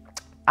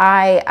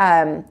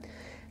I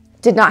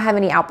did not have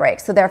any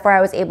outbreaks. So therefore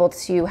I was able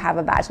to have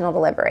a vaginal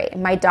delivery.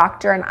 My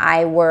doctor and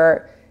I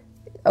were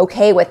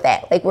okay with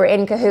it. Like, we're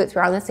in cahoots,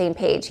 we're on the same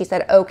page. He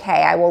said,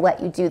 okay, I will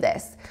let you do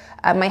this.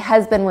 My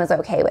husband was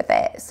okay with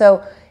it.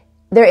 So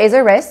there is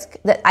a risk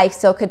that I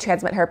still could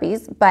transmit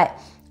herpes, but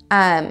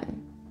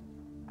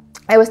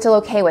I was still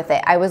okay with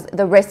it.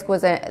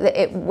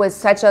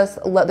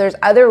 There's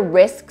other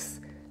risks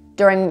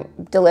during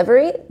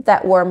delivery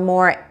that were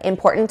more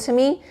important to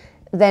me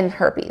than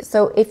herpes.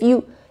 So it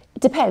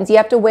depends. You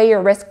have to weigh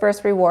your risk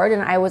versus reward,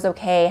 and I was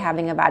okay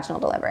having a vaginal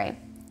delivery.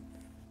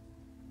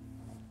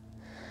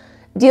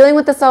 Dealing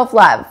with the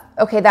self-love.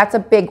 Okay, that's a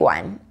big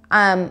one.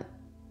 And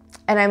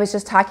I was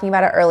just talking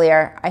about it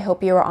earlier. I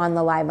hope you were on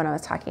the live when I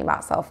was talking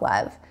about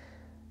self-love.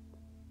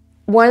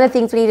 One of the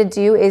things we need to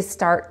do is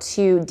start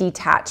to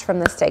detach from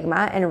the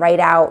stigma and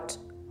write out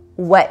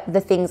what the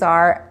things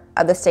are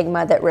of the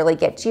stigma that really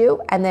get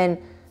you, and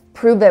then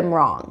prove them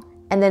wrong.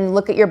 And then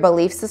look at your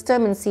belief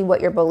system and see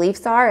what your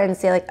beliefs are, and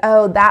say, like,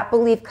 oh, that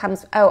belief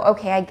comes, oh,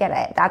 okay, I get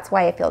it. That's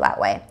why I feel that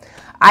way.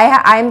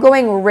 I'm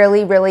going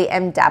really, really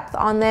in depth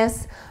on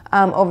this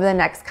over the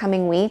next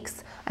coming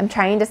weeks. I'm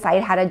trying to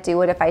decide how to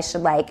do it, if I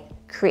should, like,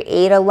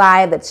 create a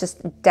live that's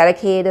just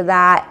dedicated to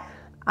that.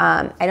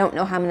 I don't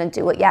know how I'm going to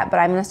do it yet, but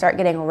I'm going to start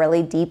getting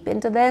really deep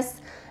into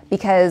this,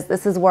 because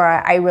this is where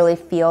I really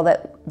feel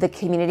that the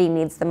community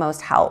needs the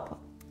most help.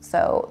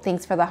 So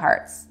thanks for the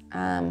hearts.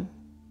 How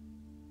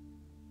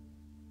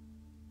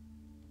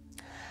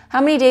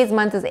many days,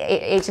 months is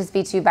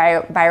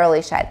HSV2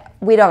 virally shed?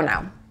 We don't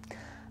know.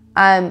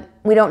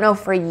 We don't know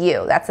for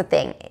you. That's the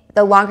thing.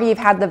 The longer you've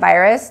had the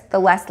virus, the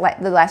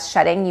less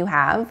shedding you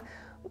have.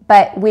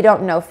 But we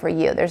don't know for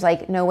you. There's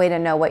like no way to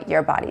know what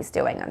your body's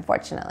doing,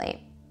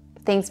 unfortunately.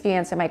 Thanks for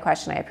answering my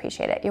question. I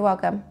appreciate it. You're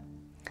welcome.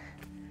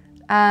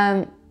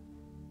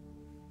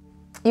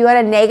 You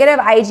had a negative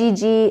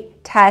IgG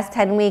test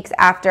 10 weeks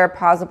after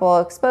possible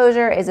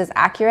exposure. Is this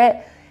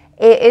accurate?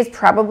 It is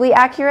probably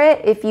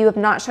accurate. If you have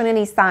not shown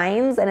any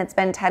signs and it's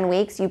been 10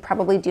 weeks, you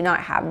probably do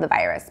not have the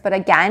virus. But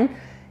again,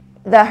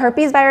 the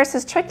herpes virus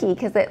is tricky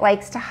because it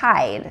likes to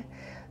hide.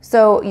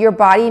 So your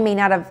body may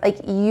not have,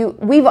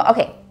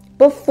 okay,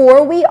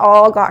 before we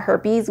all got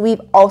herpes,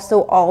 we've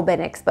also all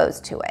been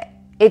exposed to it.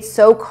 It's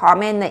so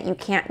common that you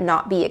can't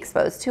not be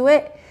exposed to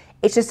it.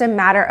 It's just a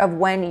matter of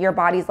when your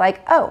body's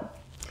like, oh,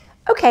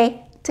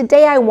 okay,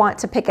 today I want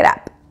to pick it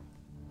up.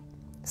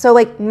 So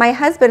like my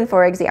husband,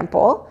 for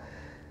example,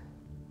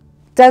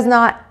 does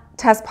not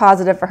test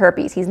positive for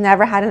herpes. He's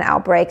never had an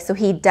outbreak, so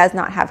he does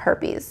not have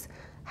herpes.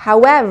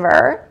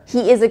 However,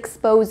 he is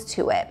exposed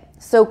to it.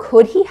 So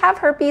could he have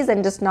herpes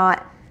and just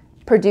not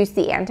produce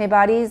the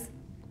antibodies?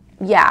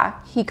 Yeah,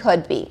 he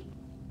could be.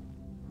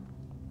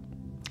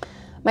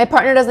 My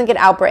partner doesn't get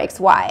outbreaks.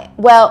 Why?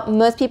 Well,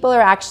 most people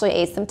are actually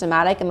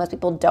asymptomatic and most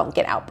people don't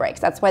get outbreaks.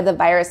 That's why the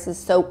virus is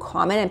so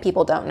common and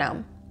people don't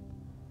know.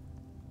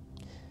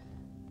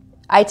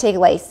 I take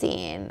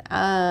Lysine.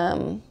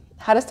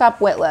 How to stop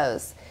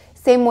whitlows.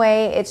 Same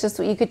way, it's just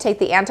you could take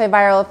the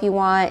antiviral if you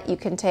want. You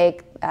can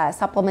take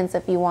supplements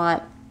if you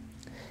want.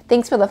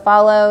 Thanks for the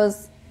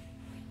follows.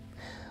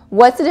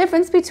 What's the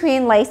difference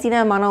between Lysine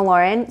and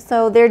monolaurin?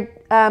 So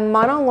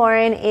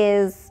monolaurin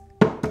is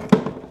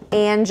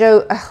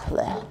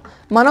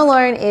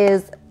monolaurin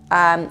is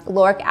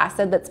lauric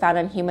acid that's found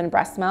in human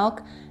breast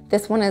milk.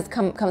 This one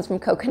comes from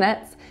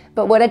coconuts.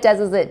 But what it does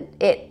is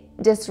it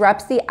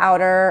disrupts the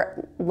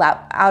outer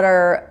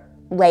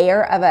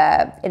layer of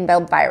a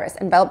enveloped virus.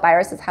 Enveloped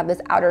viruses have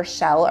this outer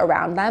shell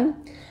around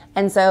them.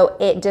 And so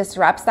it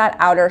disrupts that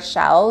outer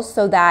shell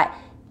so that,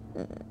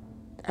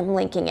 I'm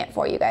linking it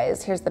for you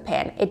guys. Here's the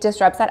pin. It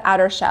disrupts that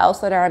outer shell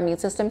so that our immune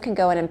system can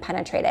go in and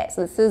penetrate it.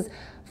 So this is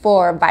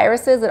for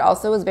viruses. It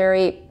also is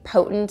very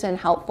potent and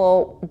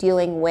helpful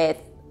dealing with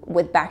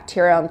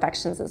bacterial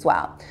infections as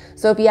well.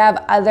 So if you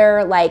have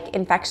other like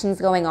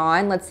infections going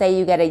on, let's say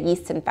you get a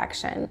yeast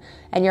infection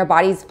and your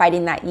body's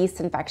fighting that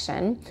yeast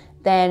infection,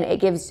 then it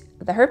gives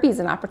the herpes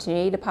an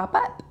opportunity to pop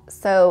up.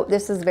 So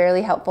this is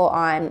very helpful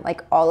on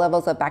like all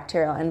levels of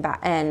bacterial and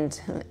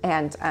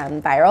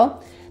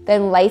viral.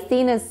 Then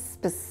Lysine is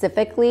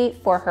specifically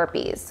for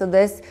herpes. So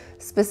this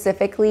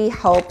specifically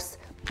helps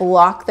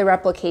block the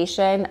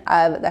replication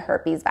of the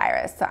herpes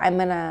virus. So I'm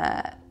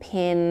gonna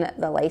pin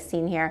the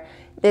Lysine here.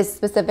 This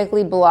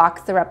specifically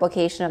blocks the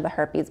replication of the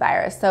herpes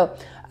virus. So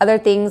other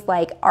things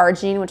like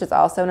arginine, which is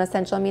also an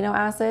essential amino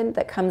acid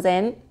that comes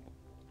in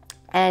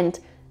and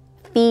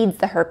feeds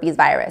the herpes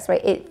virus,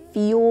 right? It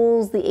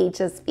fuels the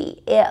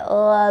HSV. It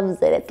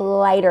loves it. It's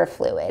lighter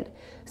fluid.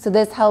 So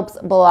this helps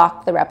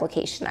block the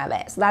replication of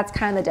it. So that's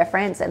kind of the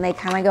difference, and they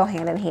kind of go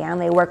hand in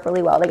hand. They work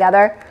really well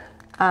together.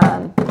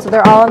 So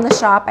they're all in the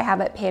shop. I have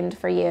it pinned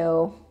for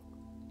you.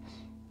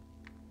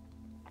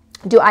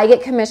 Do I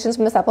get commissions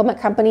from the supplement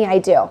company? I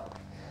do.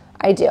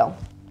 I do.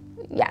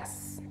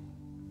 Yes.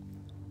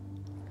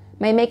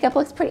 My makeup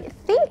looks pretty.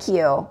 Thank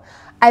you.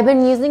 I've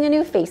been using a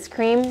new face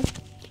cream,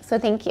 so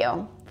thank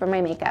you for my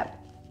makeup.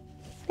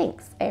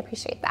 Thanks. I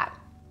appreciate that.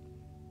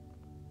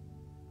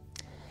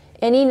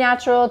 Any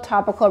natural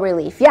topical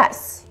relief?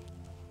 Yes.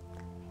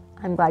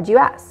 I'm glad you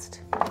asked.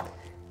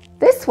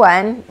 This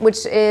one,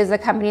 which is a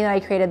company that I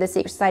created, the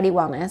Secret Society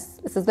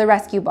Wellness. This is the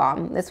Rescue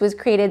Balm. This was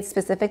created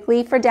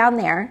specifically for down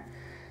there.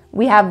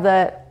 We have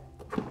the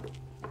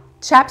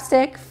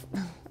chapstick.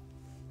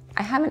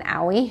 I have an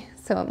owie,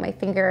 so my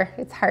finger,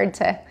 it's hard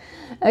to.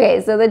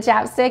 Okay, so the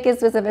chapstick is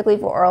specifically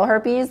for oral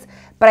herpes,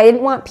 but I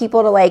didn't want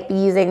people to like be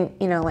using,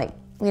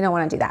 we don't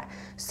want to do that.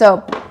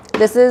 So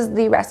this is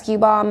the Rescue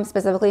Balm,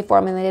 specifically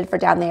formulated for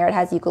down there. It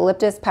has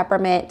eucalyptus,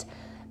 peppermint,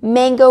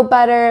 mango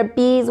butter,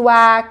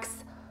 beeswax,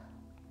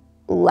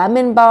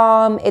 lemon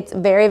balm. It's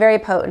very, very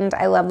potent.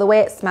 I love the way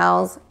it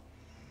smells.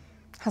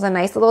 Has a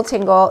nice little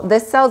tingle.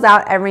 This sells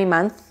out every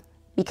month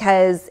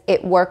because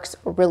it works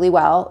really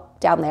well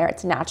down there.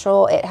 It's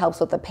natural. It helps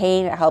with the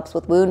pain. It helps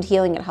with wound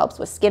healing. It helps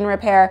with skin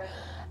repair.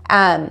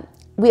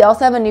 We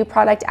also have a new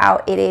product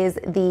out. It is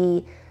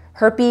the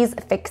Herpes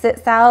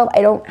Fix-It salve.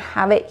 I don't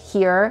have it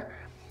here.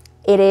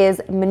 It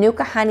is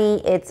manuka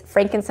honey. It's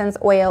frankincense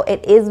oil.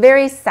 It is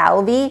very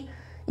salvy.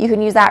 You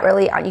can use that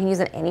really, you can use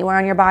it anywhere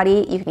on your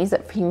body. You can use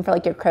it even for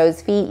like your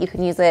crow's feet. You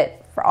can use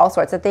it for all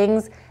sorts of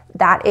things.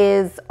 That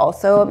is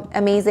also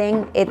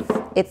amazing.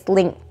 It's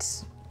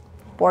linked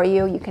for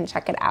you. You can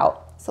check it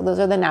out. So those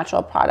are the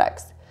natural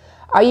products.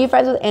 Are you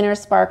friends with Inner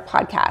Spark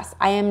Podcast?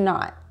 I am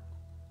not.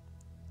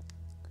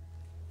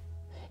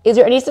 Is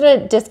there any sort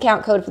of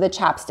discount code for the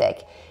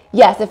chapstick?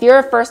 Yes, if you're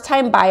a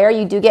first-time buyer,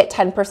 you do get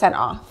 10%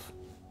 off.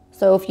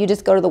 So if you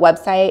just go to the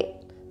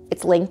website,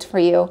 it's linked for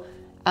you.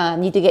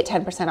 You do get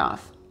 10%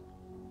 off.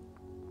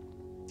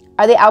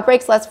 Are the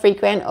outbreaks less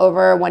frequent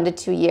over 1 to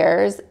 2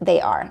 years?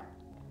 They are.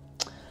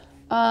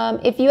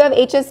 If you have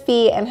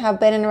HSV and have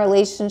been in a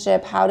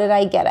relationship, how did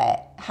I get it?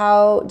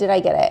 How did I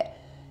get it?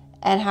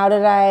 And how do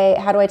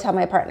I tell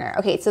my partner?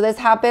 Okay, so this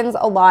happens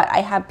a lot. I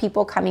have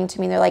people coming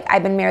to me, they're like,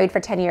 I've been married for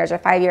 10 years or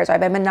 5 years, or I've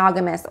been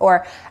monogamous,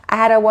 or I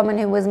had a woman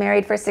who was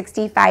married for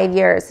 65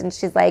 years and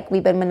she's like,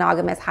 we've been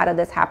monogamous, how did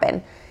this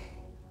happen?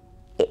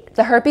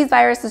 The herpes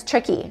virus is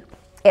tricky.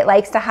 It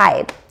likes to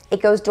hide.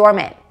 It goes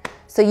dormant.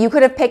 So you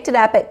could have picked it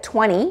up at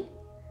 20,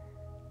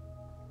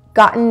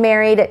 gotten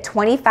married at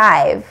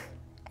 25,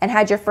 and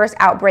had your first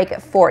outbreak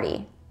at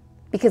 40,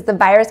 because the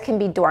virus can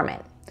be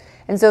dormant.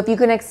 And so if you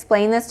can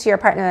explain this to your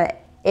partner,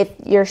 that if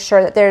you're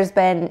sure that there's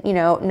been,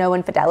 no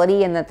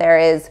infidelity and that there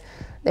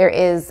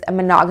is a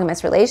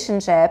monogamous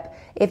relationship,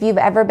 if you've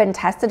ever been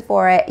tested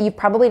for it, you've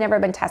probably never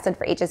been tested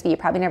for HSV. You've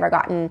probably never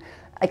gotten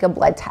like a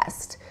blood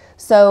test.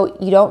 So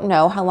you don't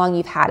know how long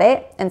you've had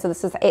it. And so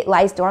it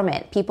lies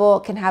dormant. People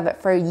can have it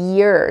for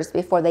years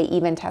before they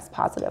even test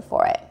positive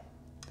for it.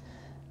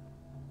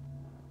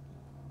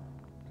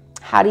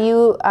 How do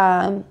you,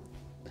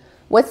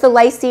 what's the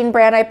Lysine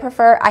brand I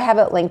prefer? I have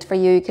it linked for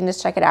you. You can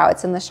just check it out.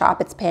 It's in the shop.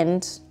 It's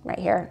pinned right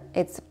here.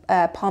 It's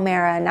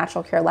Palmera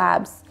Natural Cure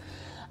Labs.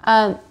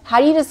 How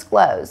do you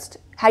disclose?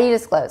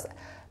 A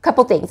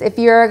couple things. If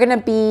you're going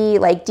to be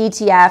like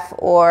DTF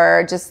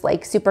or just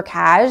like super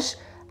cash,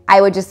 I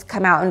would just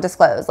come out and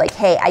disclose like,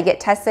 hey, I get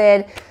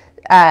tested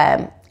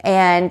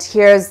and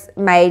here's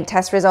my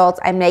test results.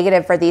 I'm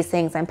negative for these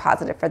things. I'm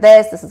positive for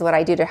this. This is what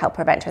I do to help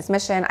prevent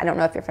transmission. I don't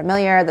know if you're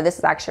familiar that this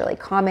is actually really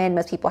common.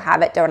 Most people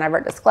have it. Don't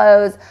ever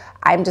disclose.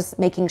 I'm just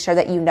making sure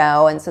that you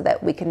know, and so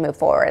that we can move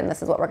forward. And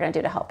this is what we're going to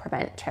do to help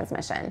prevent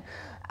transmission.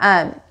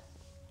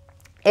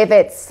 If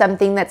it's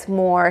something that's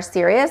more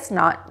serious,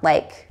 not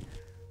like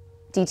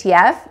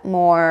DTF,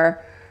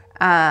 more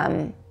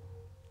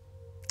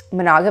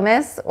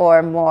monogamous,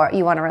 or more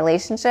you want a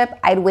relationship,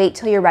 I'd wait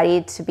till you're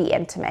ready to be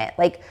intimate.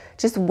 Like,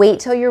 just wait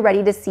till you're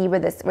ready to see where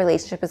this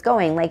relationship is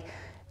going. Like,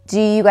 do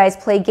you guys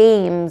play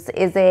games?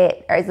 Is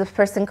this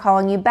person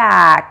calling you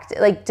back?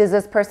 Like, does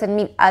this person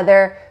meet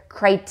other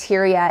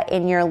criteria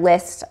in your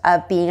list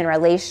of being in a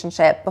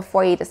relationship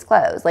before you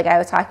disclose? Like, I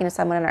was talking to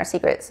someone in our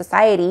secret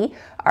society,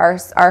 our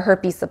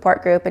herpes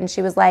support group, and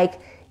she was like,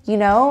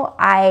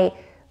 I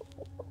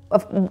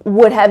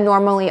would have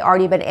normally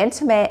already been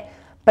intimate,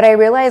 but I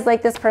realized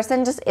like this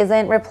person just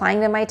isn't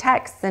replying to my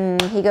texts,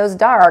 and he goes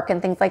dark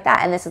and things like that.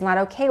 And this is not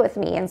okay with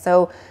me. And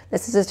so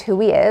this is just who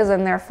he is.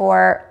 And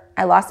therefore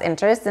I lost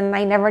interest and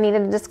I never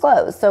needed to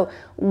disclose. So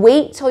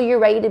wait till you're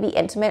ready to be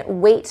intimate.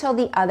 Wait till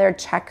the other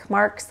check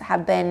marks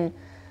have been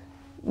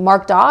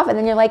marked off. And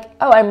then you're like,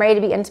 oh, I'm ready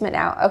to be intimate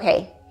now.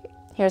 Okay,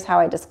 here's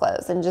how I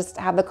disclose, and just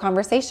have the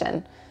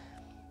conversation.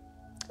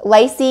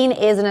 Lysine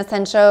is an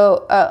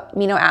essential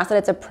amino acid.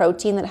 It's a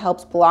protein that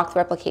helps block the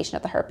replication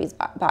of the herpes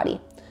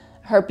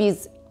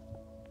herpes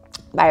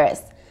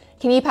virus.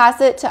 Can you pass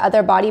it to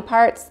other body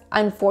parts?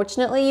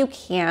 Unfortunately, you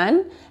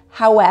can.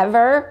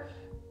 However,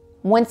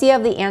 once you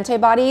have the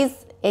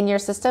antibodies in your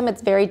system,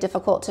 it's very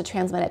difficult to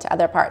transmit it to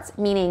other parts.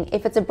 Meaning,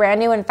 if it's a brand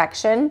new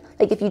infection,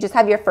 like if you just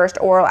have your first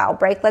oral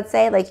outbreak, let's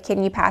say, like,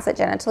 can you pass it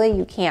genitally?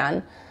 You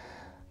can,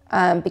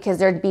 because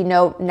there'd be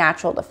no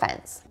natural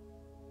defense.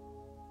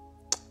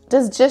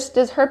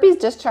 Does herpes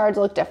discharge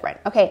look different?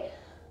 Okay,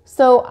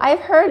 so I've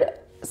heard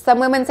some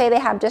women say they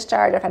have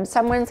discharge. I've had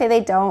some women say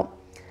they don't.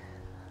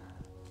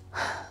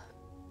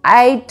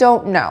 I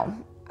don't know.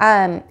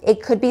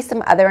 It could be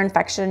some other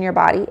infection in your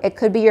body. It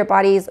could be your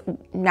body's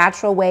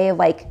natural way of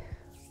like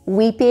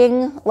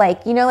weeping.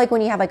 Like, like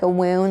when you have like a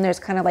wound, there's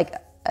kind of like,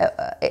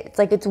 it's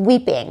like it's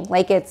weeping.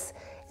 Like it's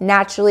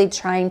naturally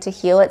trying to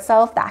heal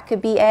itself. That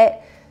could be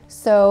it.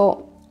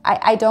 So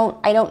I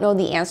don't know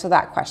the answer to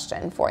that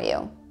question for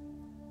you.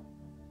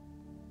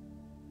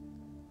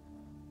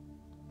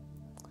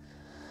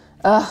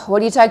 What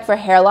do you take for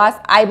hair loss?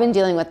 I've been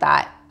dealing with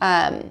that.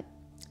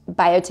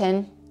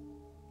 Biotin.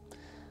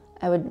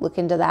 I would look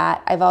into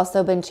that. I've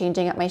also been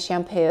changing up my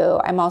shampoo.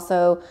 I'm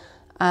also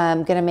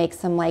going to make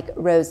some like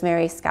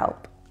rosemary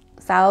scalp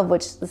salve,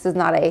 which this is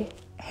not a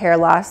hair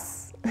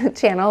loss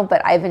channel,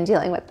 but I've been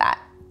dealing with that.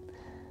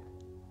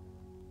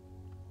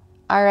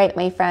 All right,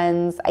 my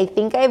friends, I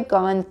think I've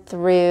gone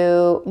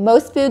through,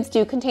 most foods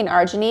do contain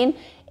arginine.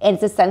 And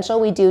it's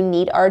essential. We do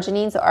need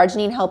arginine. So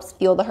arginine helps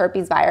fuel the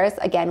herpes virus.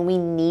 Again, we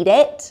need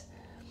it.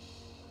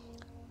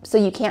 So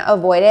you can't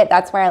avoid it.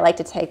 That's why I like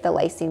to take the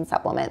Lysine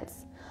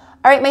supplements.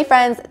 All right, my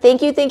friends,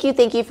 thank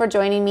you for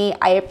joining me.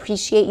 I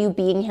appreciate you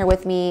being here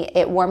with me.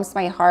 It warms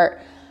my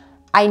heart.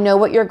 I know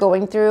what you're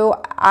going through.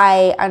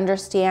 I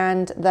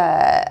understand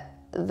the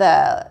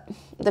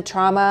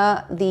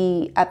trauma,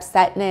 the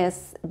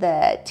upsetness,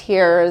 the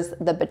tears,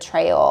 the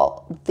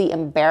betrayal, the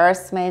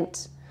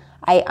embarrassment.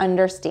 I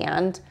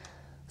understand.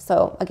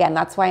 So again,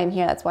 that's why I'm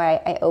here. That's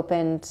why I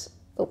opened.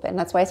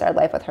 That's why I started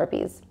Life with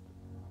Herpes.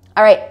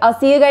 All right, I'll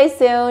see you guys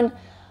soon.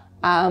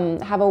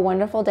 Have a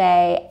wonderful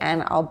day,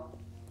 and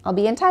I'll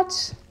be in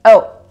touch.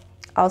 Oh,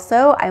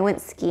 also, I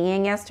went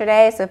skiing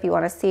yesterday, so if you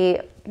want to see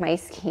my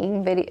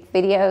skiing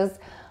videos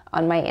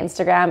on my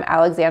Instagram,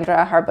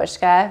 Alexandra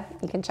Harbushka,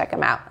 you can check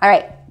them out. All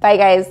right, bye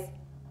guys.